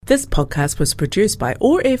This podcast was produced by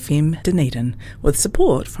OAR FM Dunedin with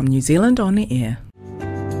support from New Zealand On Air.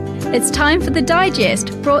 It's time for The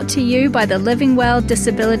Digest, brought to you by the Living Well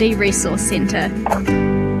Disability Resource Centre.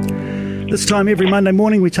 This time every Monday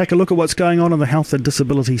morning we take a look at what's going on in the health and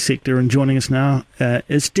disability sector, and joining us now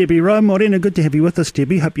is Debbie Rowe. Morena, good to have you with us,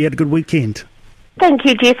 Debbie. Hope you had a good weekend. Thank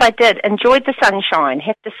you, Jeff. I did. Enjoyed the sunshine,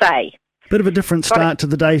 have to say. Bit of a different start to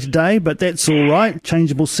the day-to-day, but that's all right.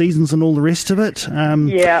 Changeable seasons and all the rest of it.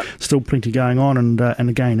 Yeah. Still plenty going on, and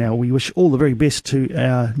again, now we wish all the very best to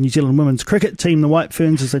our New Zealand women's cricket team, the White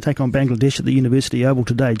Ferns, as they take on Bangladesh at the University Oval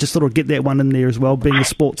today. Just thought I'd get that one in there as well, being a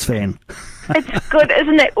sports fan. It's good,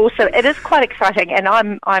 isn't it? Also, it is quite exciting, and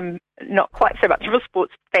I'm not quite so much of a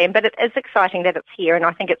sports fan, but it is exciting that it's here, and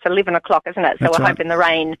I think it's 11 o'clock, isn't it? So That's we're right. hoping the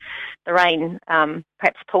rain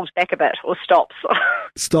perhaps pulls back a bit or stops.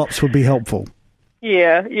 Stops would be helpful.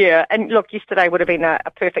 Yeah. And look, yesterday would have been a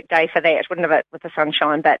perfect day for that, wouldn't have it, with the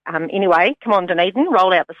sunshine? But anyway, come on, Dunedin,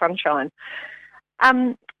 roll out the sunshine.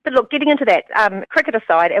 But look, getting into that, cricket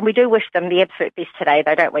aside, and we do wish them the absolute best today,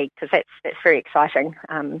 though, don't we? Because that's very exciting.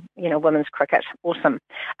 Women's cricket, awesome.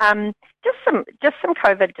 Just some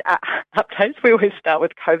COVID updates. We always start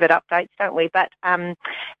with COVID updates, don't we? But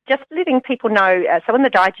just letting people know. So in the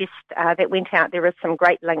digest that went out, there is some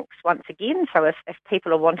great links once again. So if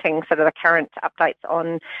people are wanting sort of the current updates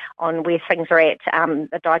on where things are at,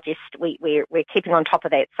 the digest, we're keeping on top of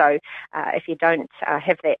that. So if you don't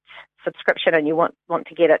have that subscription and you want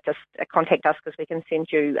to get it, just contact us because we can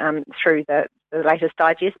send you through the latest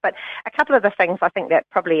digest. But a couple of the things I think that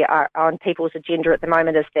probably are on people's agenda at the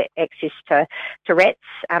moment is the access to RATS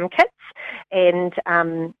kits, and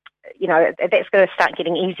that's going to start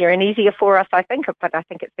getting easier and easier for us, I think, but I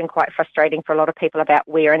think it's been quite frustrating for a lot of people about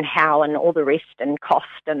where and how and all the rest and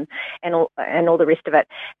cost and all the rest of it.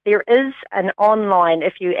 There is an online,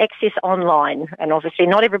 if you access online, and obviously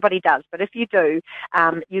not everybody does, but if you do,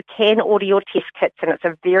 you can order your test kits, and it's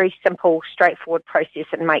a very simple, straightforward process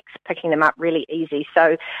and makes picking them up really easy.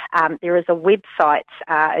 So there is a website,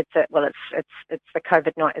 it's the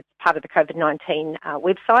COVID-19, it's part of the COVID-19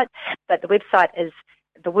 website, but the website is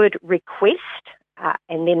the word request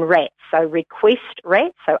and then RATS. So request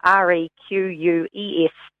RATS, so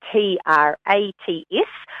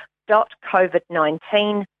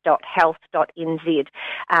requestrats.covid19.health.nz.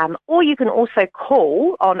 Or you can also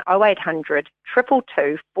call on 0800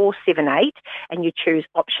 222 478 and you choose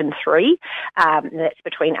option 3. That's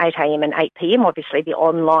between 8 a.m. and 8 p.m. Obviously, the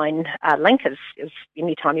online link is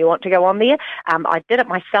any time you want to go on there. I did it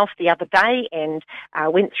myself the other day and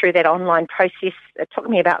went through that online process. It took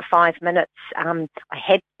me about 5 minutes. I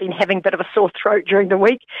had been having a bit of a sore throat during the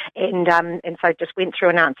week, and so just went through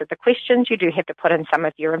and answered the questions. You do have to put in some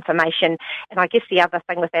of your information, and I guess the other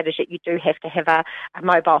thing with that is that you do have to have a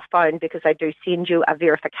mobile phone, because they do send you a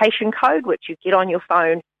verification code which you get on your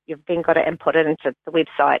phone. You've then got to input it into the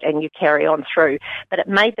website and you carry on through. But it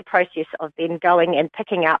made the process of then going and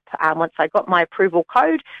picking up, once I got my approval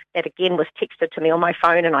code, that again was texted to me on my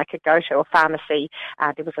phone, and I could go to a pharmacy.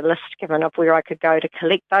 There was a list given of where I could go to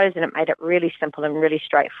collect those, and it made it really simple and really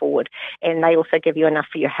straightforward. And they also give you enough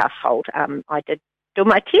for your household. I did do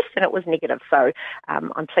my test and it was negative, so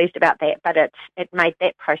I'm pleased about that. But it made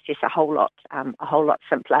that process a whole lot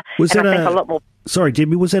simpler. Was and that I think a lot more. Sorry,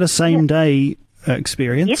 Debbie, was that a same day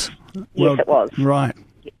experience? Yes, it was. Right.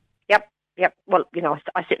 Yep. Well,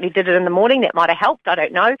 I certainly did it in the morning. That might have helped. I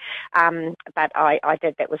don't know. But I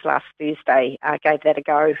did. That was last Thursday. I gave that a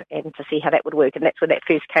go and to see how that would work. And that's when that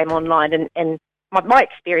first came online. And my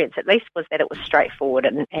experience, at least, was that it was straightforward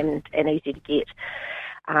and easy to get.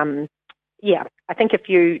 I think if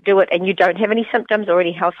you do it and you don't have any symptoms or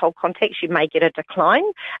any household contacts, you may get a decline.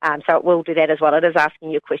 So it will do that as well. It is asking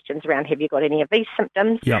you questions around, have you got any of these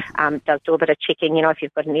symptoms? Yep. Does do a bit of checking, if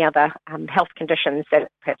you've got any other health conditions that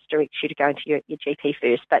perhaps directs you to go into your GP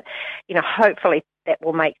first. But, hopefully that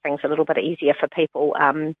will make things a little bit easier for people.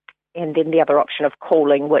 And then the other option of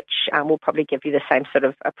calling, which will probably give you the same sort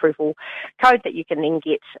of approval code that you can then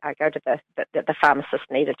get, go to the pharmacist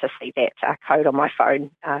needed to see that code on my phone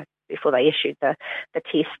before they issued the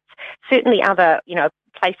tests. Certainly other,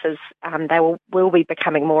 places, they will be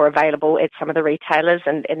becoming more available at some of the retailers,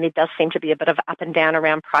 and there does seem to be a bit of up and down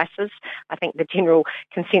around prices. I think the general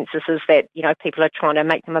consensus is that, people are trying to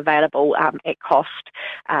make them available at cost,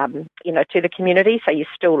 to the community. So you're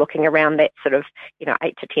still looking around that sort of,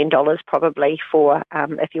 $8 to $10 probably for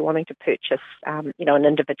if you're wanting to purchase, an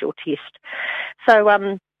individual test.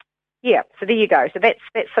 So, so there you go. So that's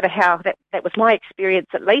sort of how that was my experience,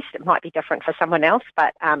 at least. It might be different for someone else,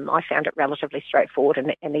 but I found it relatively straightforward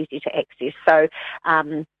and easy to access. So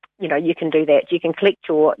you can do that. You can collect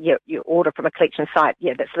your order from a collection site,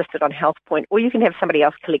 that's listed on HealthPoint, or you can have somebody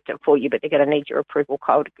else collect it for you, but they're going to need your approval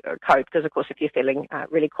code because, of course, if you're feeling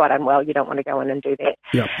really quite unwell, you don't want to go in and do that.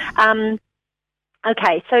 Yep.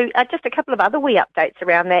 Okay, so just a couple of other wee updates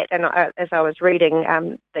around that, and as I was reading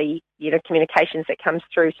the communications that comes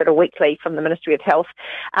through sort of weekly from the Ministry of Health,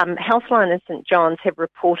 Healthline and St John's have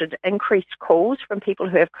reported increased calls from people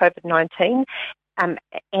who have COVID-19.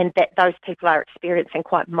 And that those people are experiencing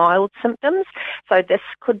quite mild symptoms. So this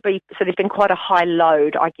could be, so there's been quite a high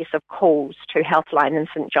load, I guess, of calls to Healthline and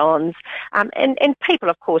St John's. And people,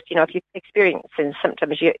 of course, if you're experiencing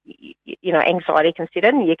symptoms, anxiety can set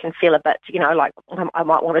in. You can feel a bit, like I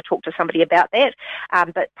might want to talk to somebody about that.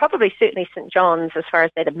 But probably certainly St John's, as far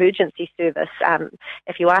as that emergency service,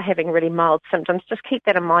 if you are having really mild symptoms, just keep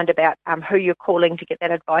that in mind about who you're calling to get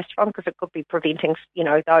that advice from, because it could be preventing,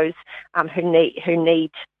 those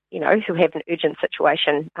who have an urgent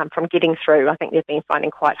situation from getting through. I think they've been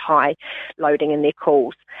finding quite high loading in their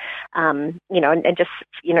calls. And just,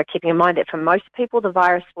 keeping in mind that for most people, the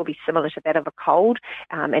virus will be similar to that of a cold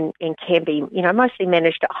and can be, mostly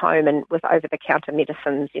managed at home and with over-the-counter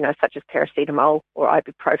medicines, such as paracetamol or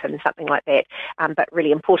ibuprofen, something like that. But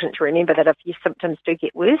really important to remember that if your symptoms do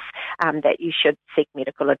get worse, that you should seek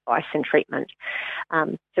medical advice and treatment.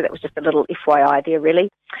 So that was just a little FYI there, really.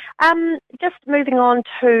 Just moving on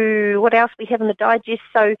to what else we have in the digest.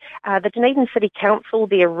 So the Dunedin City Council,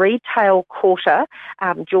 their retail quarter,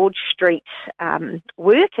 George Street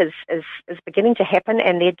work is beginning to happen,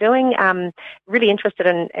 and they're doing really interested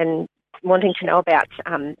in wanting to know about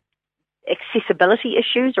accessibility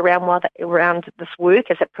issues around this work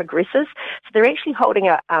as it progresses. So they're actually holding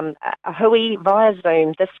a hui via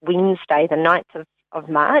Zoom this Wednesday, the 9th of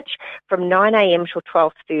March, from 9 a.m. till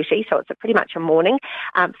 12:30, so it's pretty much a morning.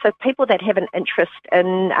 So people that have an interest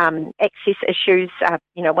in access issues,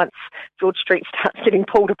 once George Street starts getting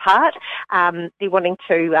pulled apart, they're wanting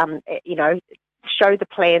to, show the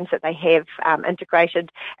plans that they have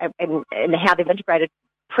integrated and how they've integrated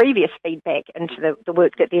previous feedback into the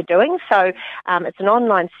work that they're doing. So it's an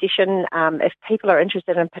online session. If people are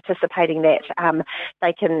interested in participating in that,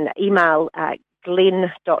 they can email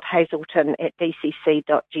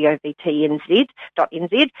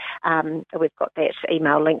glenn.hazelton@dcc.govtnz.nz. We've got that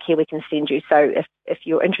email link here we can send you. So if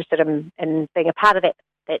you're interested in being a part of that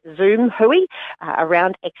Zoom hui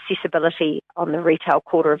around accessibility on the retail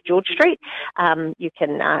quarter of George Street, you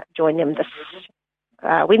can join them this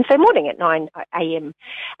Wednesday morning at 9 a.m.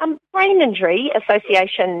 Brain Injury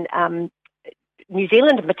Association New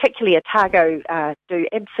Zealand, and particularly Otago, do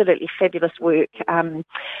absolutely fabulous work.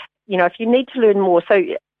 If you need to learn more, so,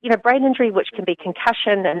 brain injury, which can be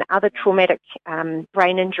concussion and other traumatic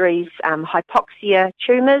brain injuries, hypoxia,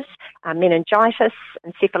 tumours, meningitis,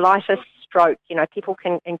 encephalitis, stroke, people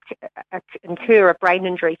can incur a brain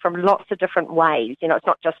injury from lots of different ways. It's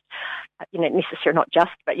not just,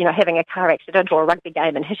 but, having a car accident or a rugby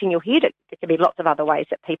game and hitting your head. It can be lots of other ways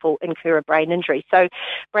that people incur a brain injury. So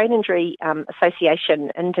Brain Injury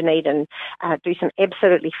Association in Dunedin do some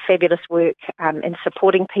absolutely fabulous work in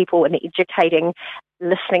supporting people and educating,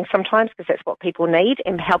 listening sometimes, because that's what people need,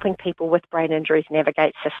 and helping people with brain injuries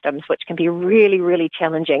navigate systems, which can be really, really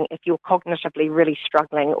challenging if you're cognitively really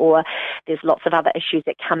struggling, or there's lots of other issues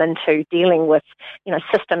that come into dealing with,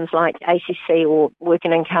 systems like ACC or work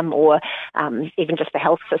and income, or even just the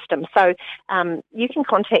health system. So you can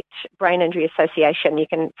contact Brain Injury Association. You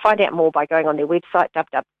can find out more by going on their website,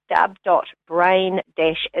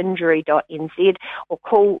 www.brain-injury.nz, or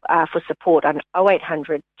call for support on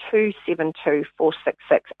 0800 272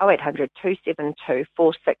 466, 0800 272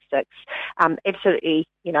 466. Absolutely,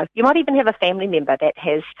 you might even have a family member that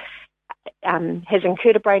has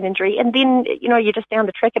incurred a brain injury, and then, you're just down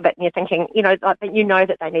the track a bit and you're thinking,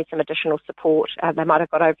 that they need some additional support. They might have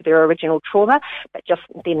got over their original trauma, but just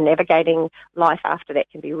then navigating life after that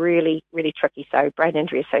can be really, really tricky. So Brain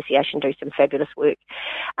Injury Association do some fabulous work.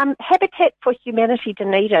 Habitat for Humanity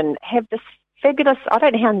Dunedin have this fabulous, I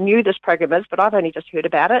don't know how new this program is, but I've only just heard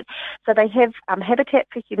about it. So they have Habitat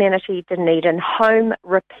for Humanity Dunedin Home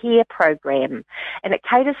Repair Program, and it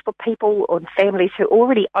caters for people or families who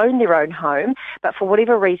already own their own home, but for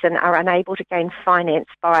whatever reason are unable to gain finance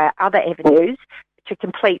via other avenues to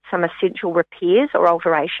complete some essential repairs or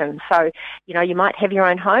alterations. So, you might have your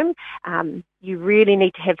own home. You really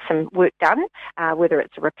need to have some work done, whether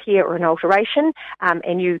it's a repair or an alteration,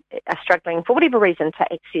 and you are struggling for whatever reason to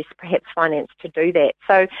access perhaps finance to do that.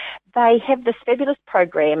 So they have this fabulous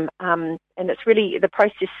program, and it's really, the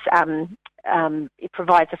process it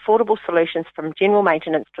provides affordable solutions from general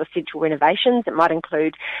maintenance to essential renovations. It might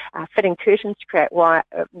include fitting curtains to create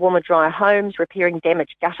warmer, drier homes, repairing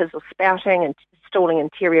damaged gutters or spouting, and installing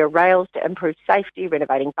interior rails to improve safety,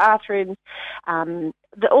 renovating bathrooms,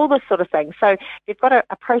 all this sort of thing. So you've got a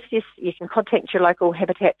process. You can contact your local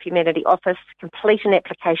Habitat for Humanity office, complete an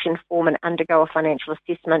application form and undergo a financial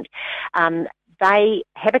assessment.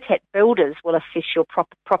 Habitat builders will assess your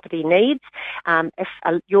property needs. If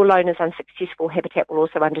your loan is unsuccessful, Habitat will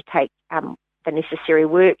also undertake the necessary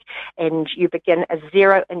work, and you begin a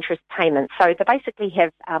zero interest payment. So they basically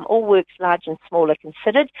have all works, large and small, are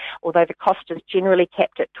considered, although the cost is generally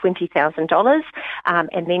capped at $20,000,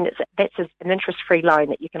 and then that's an interest-free loan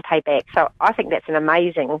that you can pay back. So I think that's an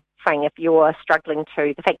amazing thing. If you're struggling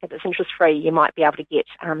the fact that it's interest-free, you might be able to get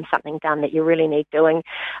something done that you really need doing,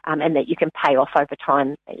 and that you can pay off over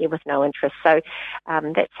time with no interest. So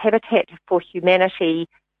that's Habitat for Humanity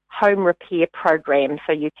home repair program.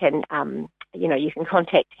 So you can you can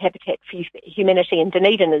contact Habitat for Humanity in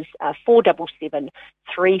Dunedin is 477-3507,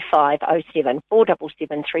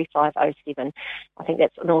 477-3507. I think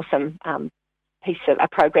that's an awesome piece of a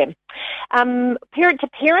program. Parent to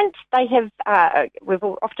parent, they have, we've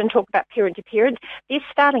often talked about parent to parent. They're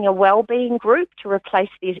starting a wellbeing group to replace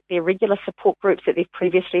their regular support groups that they've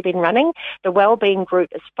previously been running. The wellbeing group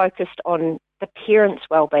is focused on the parents'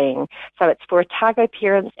 wellbeing. So it's for Otago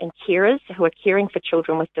parents and carers who are caring for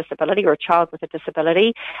children with disability or a child with a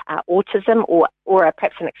disability, autism, or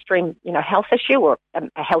perhaps an extreme, health issue or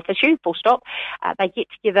a health issue, full stop. They get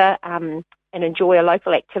together and enjoy a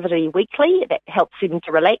local activity weekly that helps them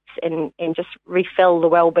to relax and just refill the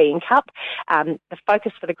wellbeing cup. The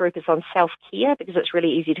focus for the group is on self-care, because it's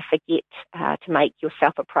really easy to forget to make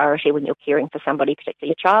yourself a priority when you're caring for somebody,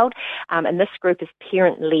 particularly a child. And this group is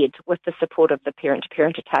parent-led with the support of the Parent to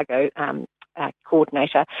Parent Otago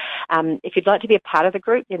coordinator. If you'd like to be a part of the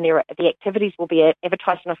group, then the activities will be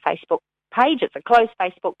advertised on a Facebook page. It's a closed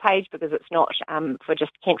Facebook page because it's not for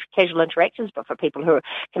just casual interactions, but for people who are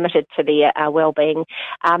committed to their well-being.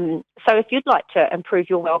 So if you'd like to improve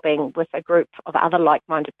your well-being with a group of other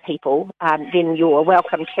like-minded people, then you're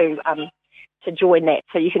welcome to join that.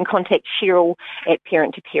 So you can contact Cheryl at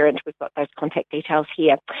Parent to Parent. We've got those contact details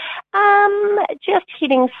here. Just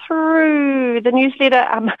heading through the newsletter,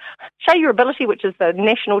 Show Your Ability, which is the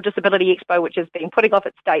National Disability Expo, which has been putting off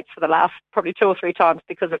its dates for the last probably 2 or 3 times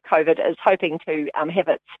because of COVID, is hoping to have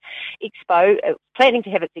its expo, planning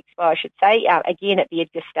to have its expo, I should say, again at the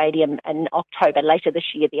Edgar Stadium in October, later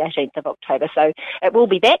this year, the 18th of October. So it will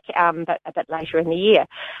be back, but a bit later in the year.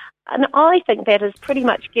 And I think that is pretty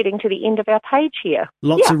much getting to the end of our page here.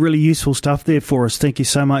 Lots of really useful stuff there for us. Thank you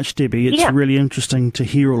so much, Debbie. It's really interesting to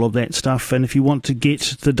hear all of that stuff. And if you want to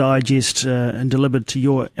get the digest and delivered to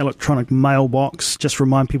your electronic mailbox, just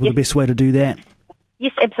remind people the best way to do that.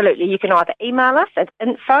 Yes, absolutely. You can either email us at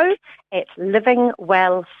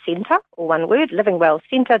info@livingwellcentre, or one word,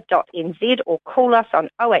 livingwellcentre.nz, or call us on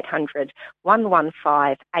 0800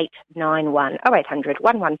 115 891, 0800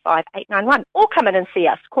 115 891, or come in and see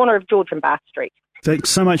us, corner of George and Bath Street. Thanks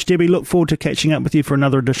so much, Debbie. Look forward to catching up with you for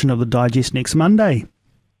another edition of the Digest next Monday.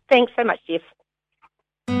 Thanks so much, Jeff.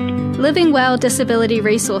 Living Well Disability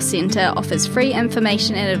Resource Centre offers free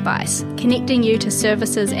information and advice, connecting you to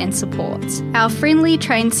services and supports. Our friendly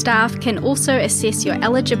trained staff can also assess your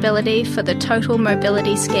eligibility for the Total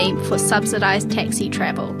Mobility Scheme for subsidised taxi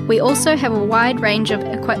travel. We also have a wide range of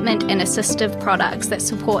equipment and assistive products that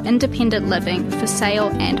support independent living for sale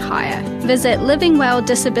and hire. Visit Living Well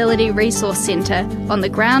Disability Resource Centre on the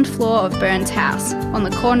ground floor of Burns House, on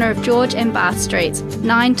the corner of George and Bath Streets,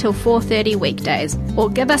 9 till 4:30 weekdays, or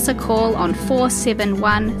give us a call on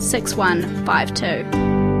 471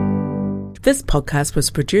 6152. This podcast was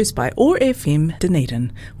produced by OAR FM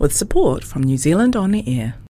Dunedin with support from New Zealand On the Air.